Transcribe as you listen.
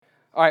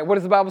All right, what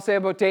does the Bible say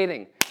about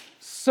dating?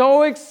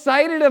 So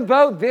excited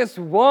about this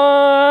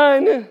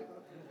one.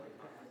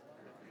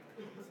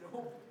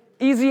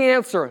 Easy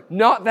answer,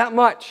 not that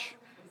much.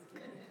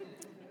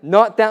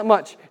 Not that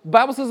much. The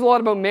Bible says a lot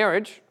about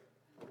marriage.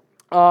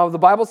 The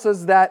Bible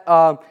says that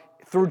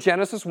through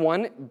Genesis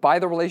 1, by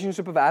the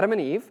relationship of Adam and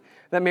Eve,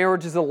 that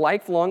marriage is a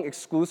lifelong,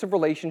 exclusive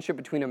relationship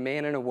between a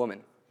man and a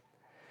woman.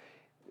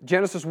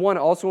 Genesis 1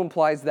 also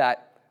implies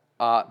that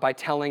by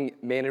telling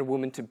man and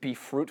woman to be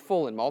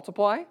fruitful and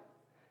multiply,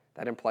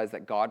 that implies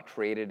that God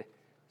created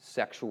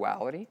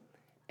sexuality,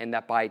 and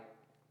that by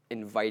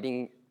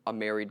inviting a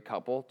married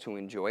couple to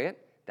enjoy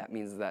it, that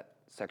means that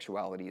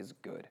sexuality is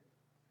good.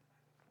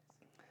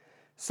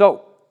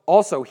 So,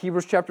 also,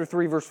 Hebrews chapter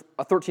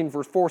 13,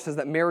 verse 4 says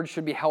that marriage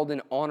should be held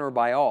in honor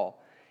by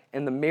all.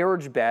 And the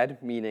marriage bed,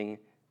 meaning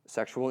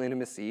sexual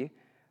intimacy,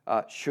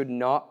 should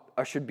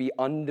be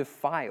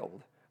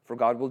undefiled, for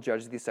God will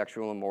judge the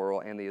sexual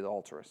immoral and the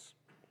adulterous.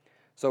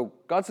 So,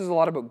 God says a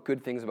lot about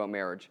good things about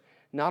marriage,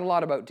 not a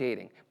lot about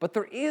dating. But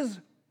there is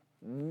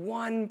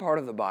one part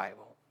of the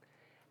Bible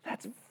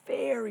that's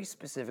very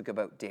specific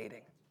about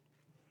dating.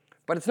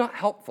 But it's not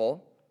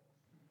helpful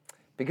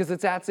because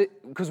it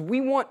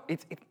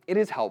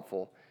is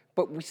helpful,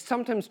 but we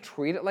sometimes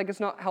treat it like it's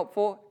not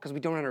helpful because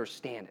we don't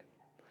understand it.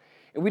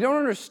 And we don't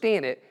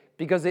understand it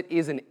because it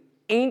is an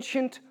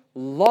ancient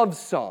love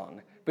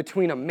song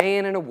between a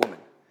man and a woman.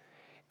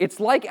 It's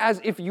like as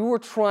if you were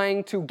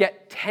trying to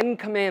get 10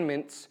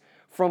 commandments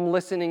from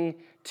listening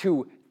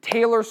to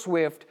Taylor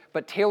Swift,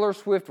 but Taylor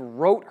Swift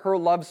wrote her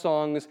love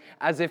songs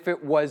as if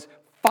it was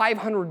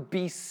 500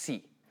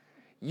 BC.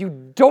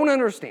 You don't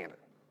understand it.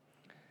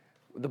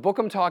 The book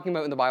I'm talking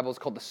about in the Bible is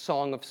called the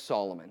Song of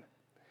Solomon.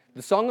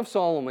 The Song of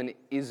Solomon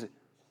is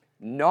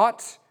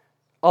not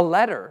a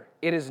letter.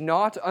 It is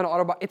not an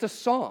autobiography. It's a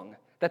song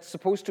that's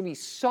supposed to be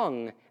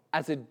sung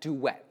as a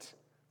duet,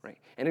 right?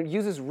 And it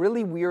uses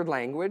really weird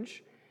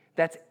language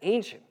that's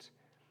ancient,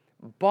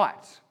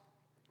 but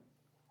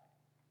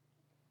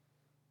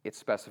it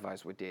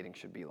specifies what dating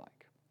should be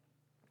like.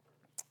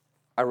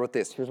 I wrote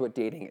this. Here's what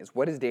dating is.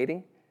 What is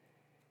dating?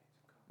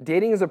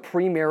 Dating is a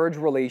pre-marriage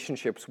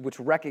relationship which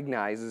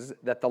recognizes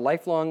that the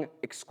lifelong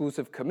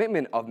exclusive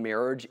commitment of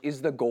marriage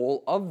is the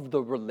goal of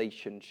the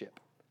relationship.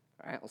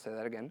 All right, I'll say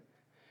that again.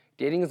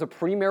 Dating is a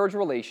pre-marriage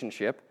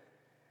relationship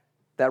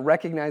that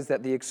recognizes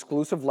that the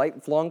exclusive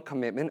lifelong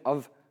commitment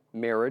of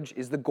marriage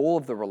is the goal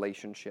of the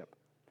relationship.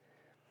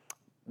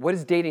 What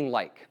is dating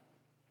like?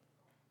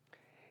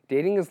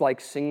 Dating is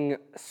like singing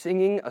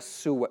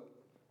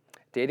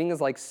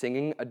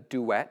a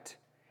duet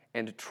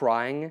and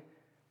trying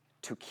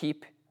to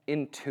keep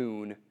in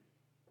tune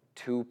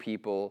two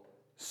people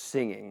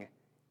singing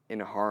in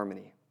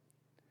harmony.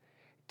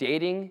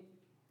 Dating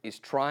is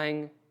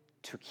trying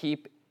to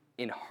keep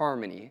in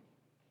harmony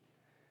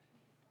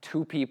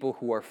two people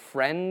who are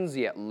friends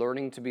yet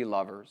learning to be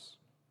lovers,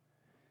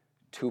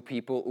 two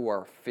people who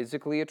are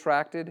physically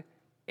attracted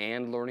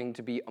and learning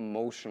to be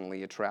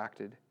emotionally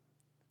attracted,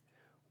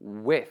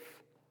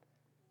 with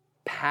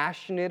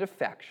passionate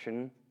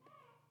affection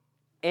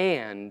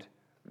and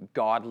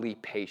godly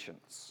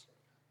patience.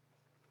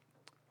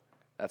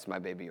 That's my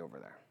baby over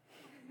there.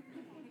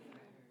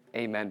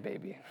 Amen,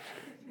 baby.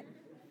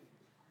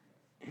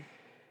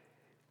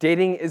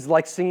 Dating is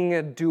like singing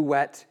a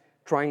duet,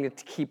 trying to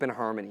keep in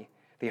harmony.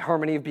 The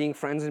harmony of being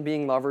friends and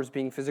being lovers,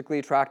 being physically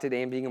attracted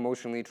and being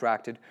emotionally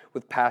attracted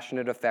with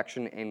passionate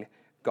affection and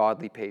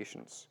godly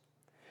patience.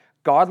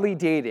 Godly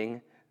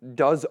dating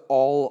does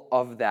all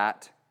of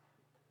that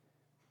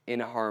in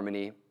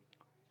harmony,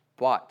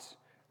 but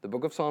the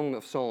Book of Song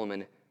of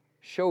Solomon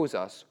shows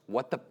us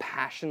what the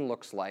passion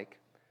looks like,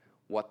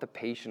 what the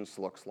patience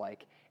looks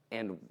like,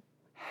 and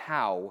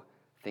how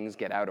things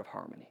get out of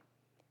harmony.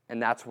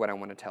 And that's what I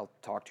want to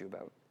talk to you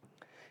about.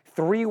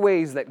 3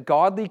 ways that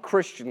godly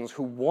Christians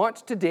who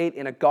want to date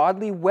in a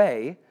godly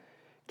way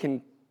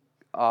can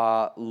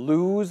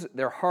lose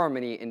their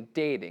harmony in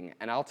dating.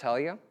 And I'll tell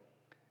you,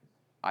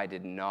 I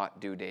did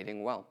not do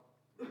dating well.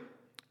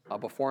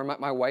 Before I met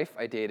my wife,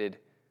 I dated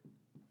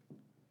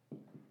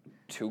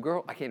 2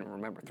 girls. I can't even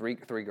remember. 3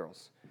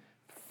 girls.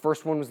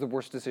 First one was the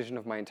worst decision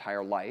of my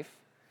entire life,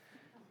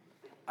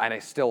 and I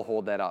still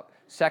hold that up.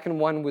 Second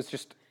one was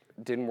just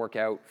didn't work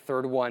out.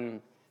 Third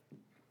one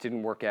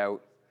didn't work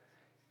out.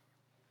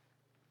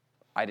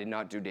 I did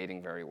not do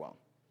dating very well.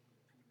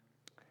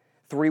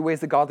 3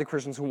 ways that godly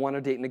Christians who want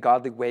to date in a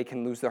godly way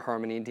can lose their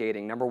harmony in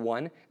dating. Number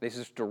 1, this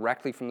is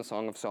directly from the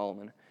Song of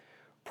Solomon.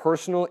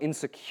 Personal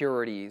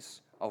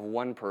insecurities of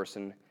one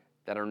person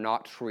that are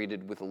not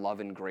treated with love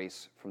and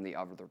grace from the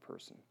other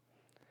person.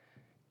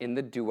 In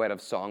the duet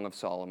of Song of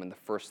Solomon, the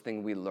first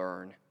thing we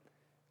learn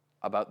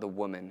about the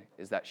woman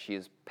is that she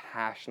is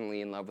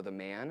passionately in love with a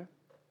man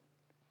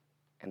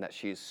and that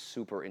she is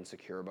super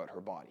insecure about her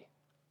body.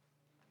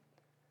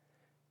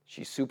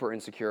 She's super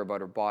insecure about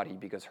her body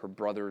because her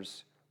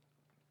brothers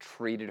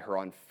treated her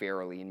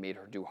unfairly and made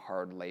her do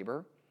hard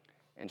labor,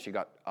 and she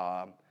got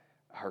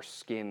her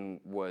skin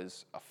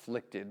was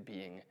afflicted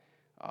being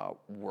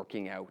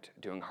working out,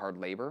 doing hard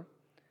labor,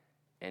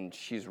 and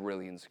she's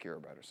really insecure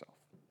about herself.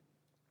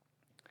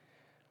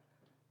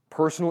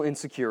 Personal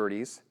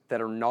insecurities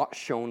that are not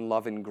shown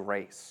love and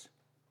grace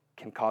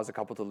can cause a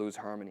couple to lose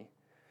harmony.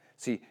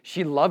 See,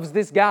 she loves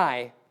this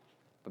guy,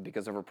 but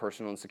because of her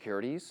personal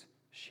insecurities,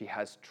 she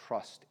has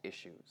trust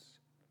issues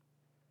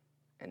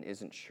and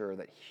isn't sure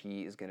that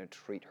he is going to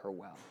treat her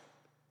well.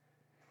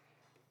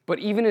 But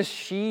even as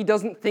she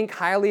doesn't think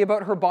highly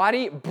about her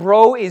body,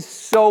 bro is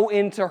so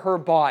into her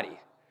body.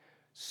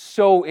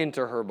 So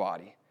into her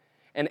body.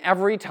 And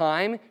every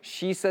time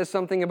she says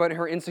something about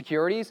her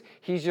insecurities,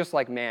 he's just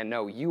like, man,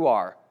 no, you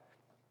are.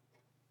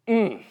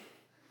 I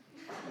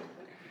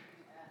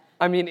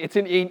mean, it's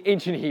in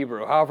ancient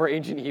Hebrew, however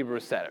ancient Hebrew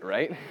said it,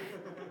 right?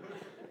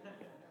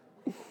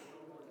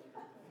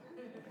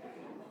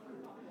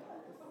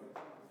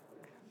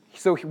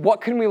 So what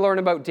can we learn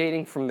about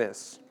dating from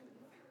this?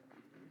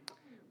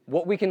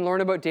 What we can learn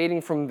about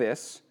dating from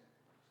this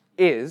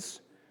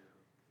is,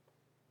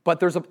 but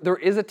there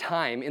is a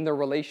time in their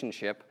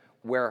relationship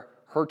where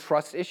her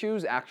trust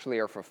issues actually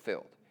are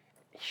fulfilled.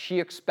 She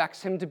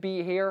expects him to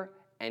be here,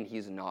 and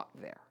he's not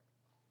there.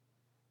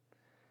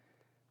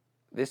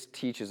 This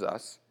teaches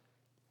us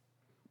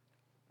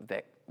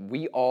that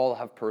we all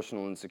have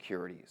personal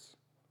insecurities.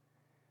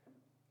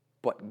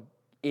 But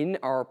in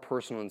our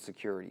personal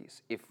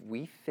insecurities, if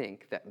we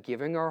think that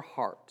giving our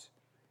heart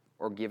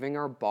or giving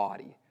our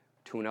body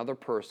to another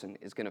person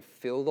is going to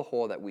fill the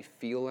hole that we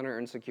feel in our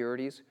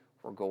insecurities,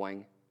 we're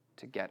going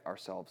to get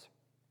ourselves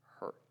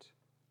hurt.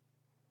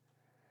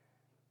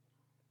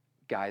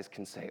 Guys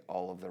can say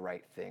all of the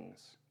right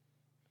things,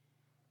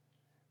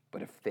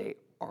 but if they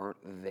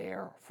aren't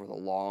there for the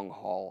long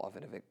haul of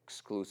an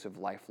exclusive,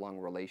 lifelong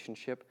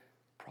relationship,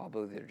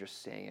 probably they're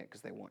just saying it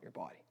because they want your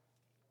body.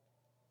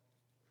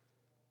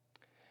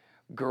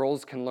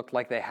 Girls can look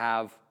like they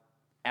have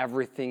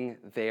everything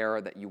there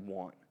that you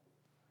want.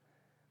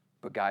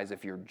 But guys,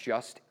 if you're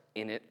just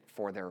in it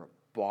for their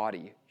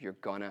body, you're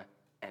going to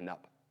end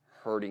up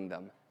hurting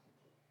them.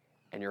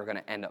 And you're going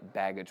to end up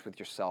baggage with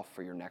yourself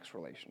for your next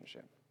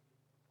relationship.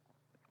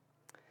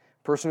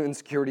 Personal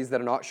insecurities that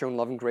are not shown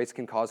love and grace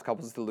can cause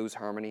couples to lose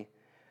harmony.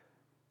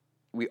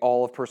 We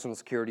all have personal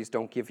insecurities.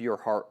 Don't give your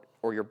heart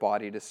or your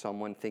body to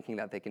someone thinking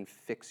that they can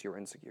fix your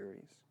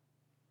insecurities.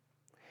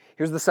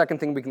 Here's the second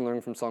thing we can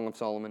learn from Song of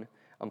Solomon.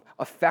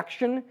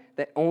 Affection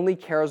that only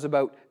cares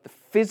about the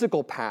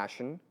physical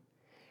passion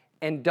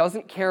and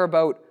doesn't care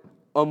about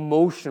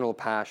emotional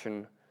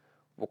passion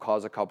will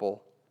cause a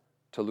couple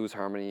to lose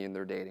harmony in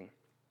their dating.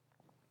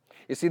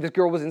 You see, this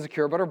girl was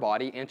insecure about her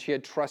body and she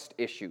had trust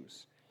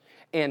issues.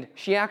 And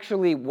she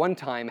actually one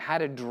time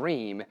had a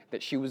dream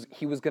that he was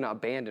going to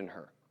abandon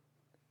her.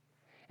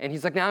 And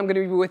he's like, now I'm going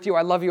to be with you,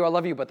 I love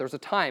you. But there's a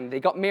time, they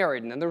got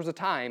married, and then there was a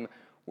time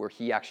where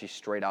he actually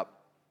straight up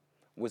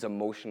was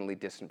emotionally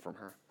distant from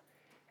her.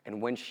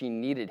 And when she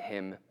needed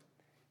him,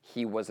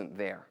 he wasn't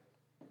there.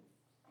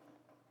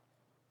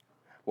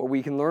 What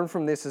we can learn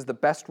from this is the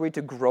best way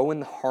to grow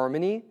in the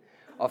harmony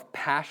of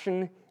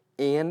passion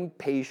and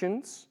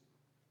patience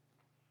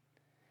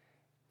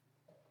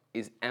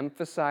is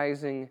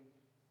emphasizing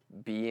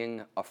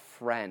being a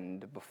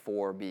friend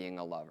before being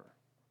a lover.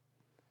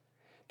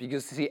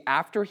 Because, see,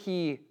 after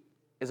he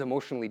is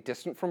emotionally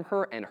distant from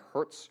her and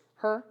hurts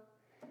her,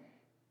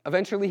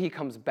 eventually he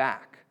comes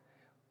back.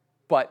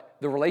 But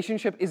the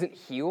relationship isn't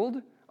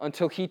healed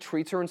until he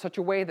treats her in such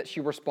a way that she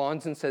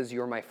responds and says,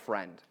 "You're my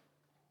friend."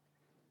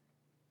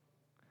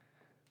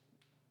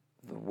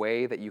 The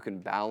way that you can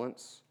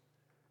balance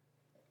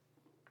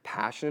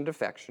passionate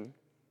affection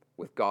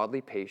with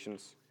godly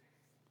patience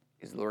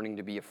is learning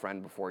to be a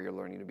friend before you're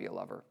learning to be a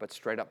lover. But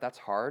straight up, that's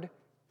hard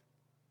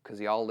because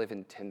y'all live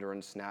in Tinder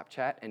and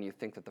Snapchat, and you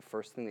think that the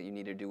first thing that you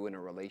need to do in a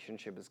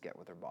relationship is get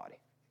with her body.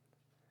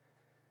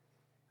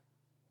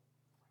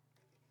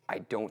 I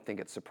don't think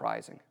it's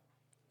surprising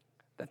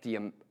that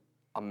the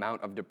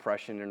amount of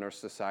depression in our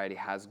society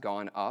has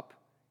gone up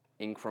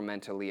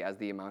incrementally as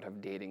the amount of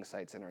dating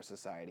sites in our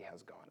society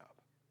has gone up.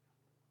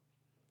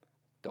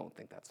 Don't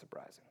think that's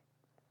surprising.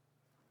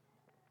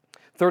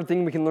 Third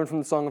thing we can learn from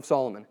the Song of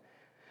Solomon.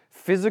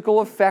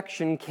 Physical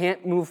affection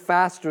can't move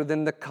faster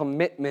than the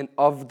commitment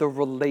of the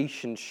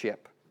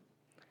relationship.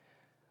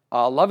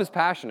 Love is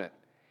passionate.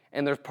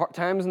 And there's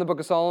times in the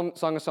book of Song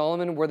of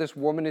Solomon where this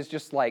woman is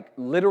just like,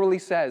 literally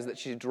says that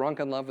she's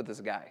drunk in love with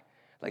this guy.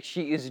 Like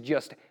she is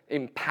just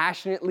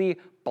impassionately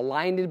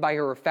blinded by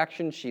her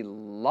affection. She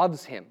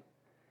loves him.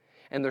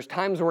 And there's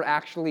times where it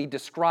actually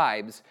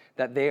describes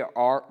that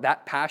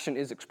that passion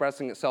is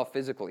expressing itself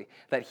physically,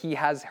 that he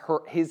has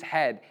his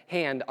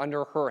hand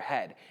under her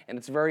head, and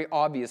it's very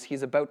obvious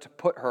he's about to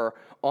put her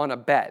on a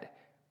bed.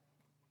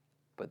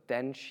 But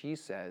then she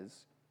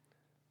says,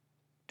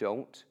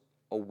 don't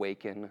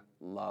awaken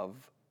love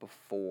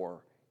before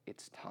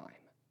it's time.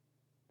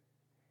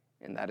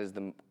 And that is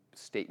the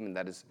statement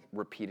that is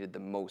repeated the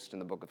most in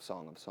the book of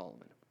Song of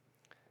Solomon.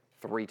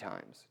 3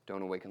 times.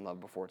 Don't awaken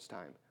love before it's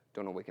time.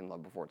 Don't awaken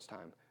love before it's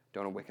time.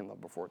 Don't awaken love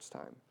before it's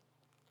time.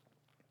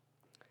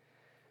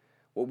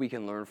 What we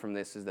can learn from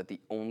this is that the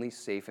only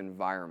safe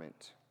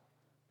environment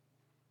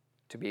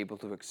to be able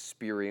to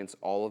experience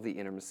all of the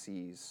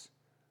intimacies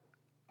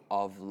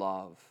of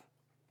love.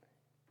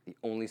 The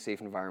only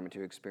safe environment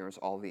to experience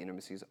all the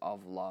intimacies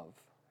of love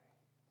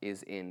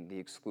is in the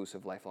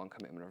exclusive lifelong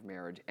commitment of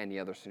marriage. Any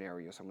other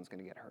scenario, someone's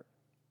going to get hurt.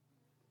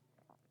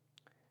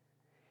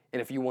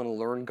 And if you want to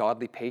learn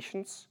godly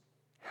patience,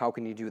 how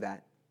can you do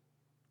that?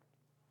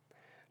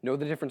 Know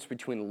the difference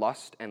between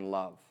lust and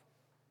love.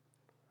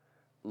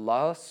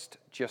 Lust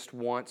just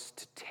wants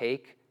to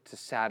take, to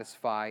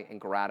satisfy,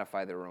 and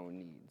gratify their own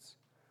needs.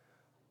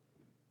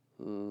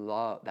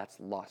 Love, that's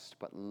lust,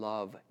 but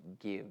love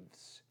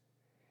gives,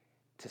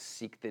 to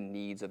seek the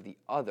needs of the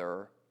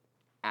other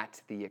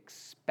at the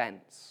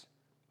expense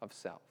of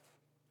self.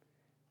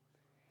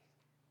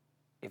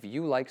 If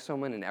you like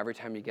someone and every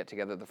time you get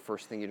together, the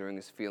first thing you're doing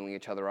is feeling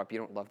each other up, you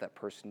don't love that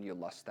person, you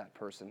lust that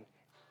person.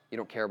 You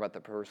don't care about the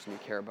person, you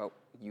care about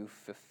you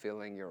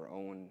fulfilling your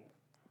own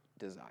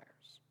desires.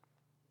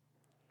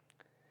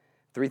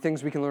 3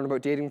 things we can learn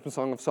about dating from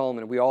Song of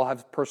Solomon. We all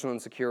have personal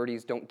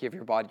insecurities. Don't give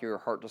your body or your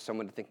heart to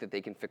someone to think that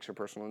they can fix your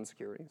personal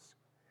insecurities.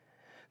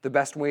 The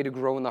best way to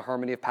grow in the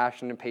harmony of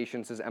passion and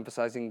patience is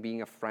emphasizing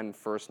being a friend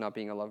first, not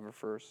being a lover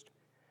first.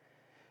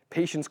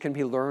 Patience can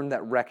be learned by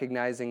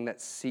recognizing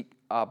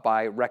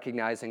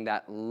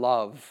that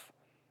love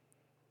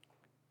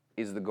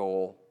is the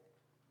goal,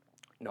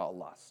 not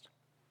lust.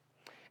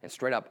 And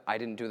straight up, I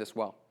didn't do this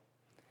well.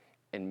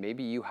 And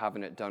maybe you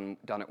haven't done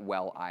it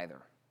well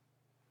either.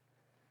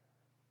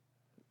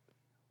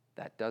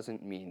 That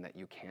doesn't mean that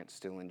you can't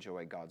still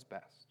enjoy God's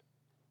best.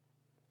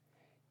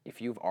 If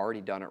you've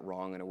already done it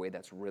wrong in a way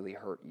that's really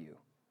hurt you,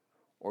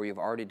 or you've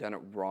already done it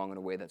wrong in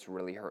a way that's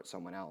really hurt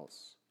someone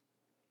else,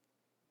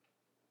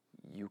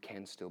 you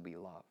can still be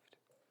loved.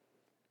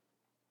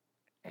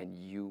 And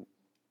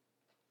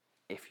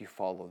if you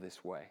follow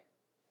this way,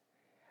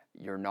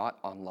 you're not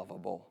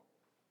unlovable.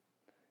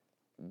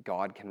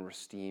 God can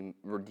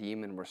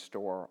redeem and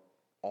restore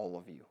all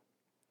of you.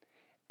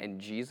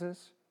 And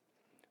Jesus,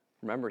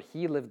 remember,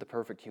 he lived the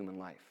perfect human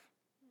life.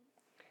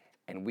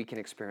 And we can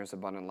experience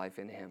abundant life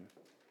in him.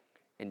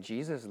 And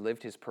Jesus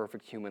lived his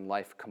perfect human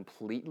life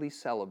completely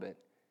celibate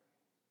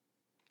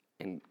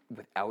and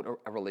without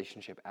a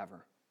relationship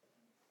ever.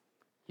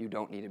 You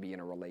don't need to be in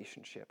a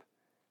relationship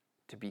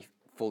to be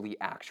fully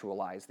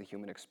actualize the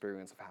human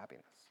experience of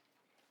happiness.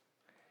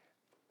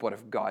 But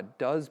if God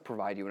does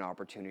provide you an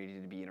opportunity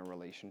to be in a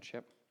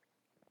relationship,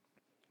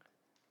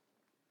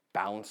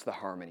 balance the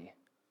harmony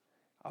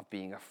of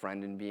being a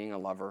friend and being a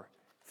lover,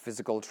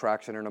 physical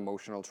attraction and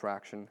emotional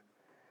attraction.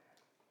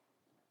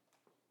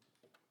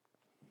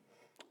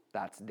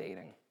 That's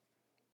dating.